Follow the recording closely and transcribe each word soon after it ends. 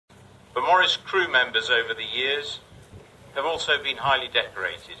Beaumaris crew members over the years have also been highly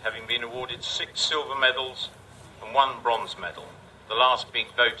decorated, having been awarded 6 silver medals and 1 bronze medal, the last being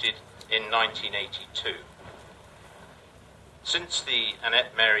voted in 1982. Since the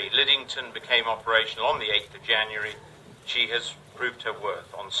Annette Liddington became operational on the 8th of January, she has proved her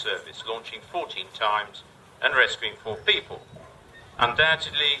worth on service, launching 14 times and rescuing 4 people.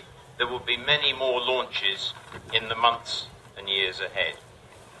 Undoubtedly, there will be many more launches in the months and years ahead.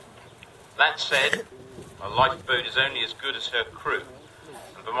 That said, a lifeboat is only as good as her crew,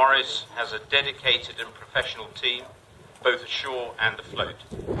 and Beaumaris has a dedicated and professional team, both ashore and afloat,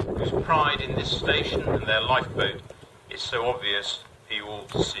 whose pride in this station and their lifeboat is so obvious for you all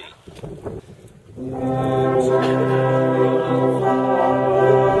to see.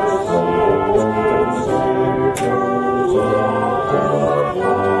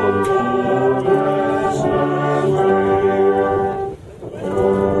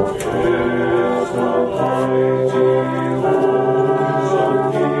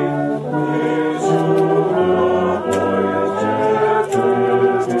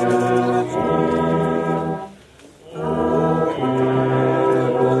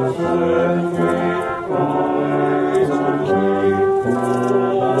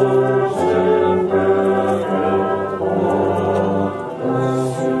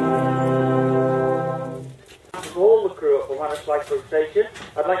 Lifeboat Station,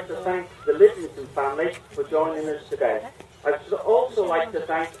 I'd like to thank the Liddington family for joining us today. I'd also like to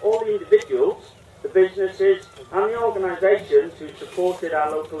thank all the individuals, the businesses and the organisations who supported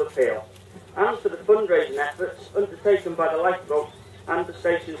our local appeal, and for the fundraising efforts undertaken by the lifeboat and the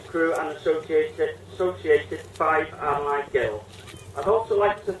station's crew and associated 5 allied guilds. I'd also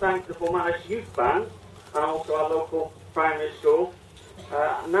like to thank the Beaumaris Youth Band and also our local primary school.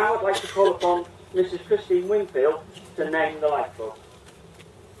 Now I'd like to call upon Mrs. Christine Wingfield to name the lifeboat.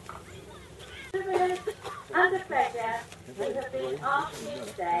 Privilege and a pleasure we have been asked here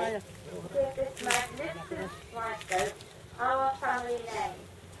today to give this magnificent lifeboat our family name.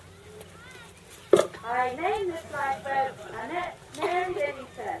 I name this lifeboat Annette Mary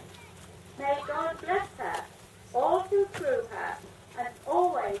Liddington. May God bless her, all who crew her, and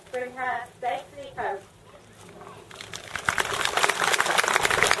always bring her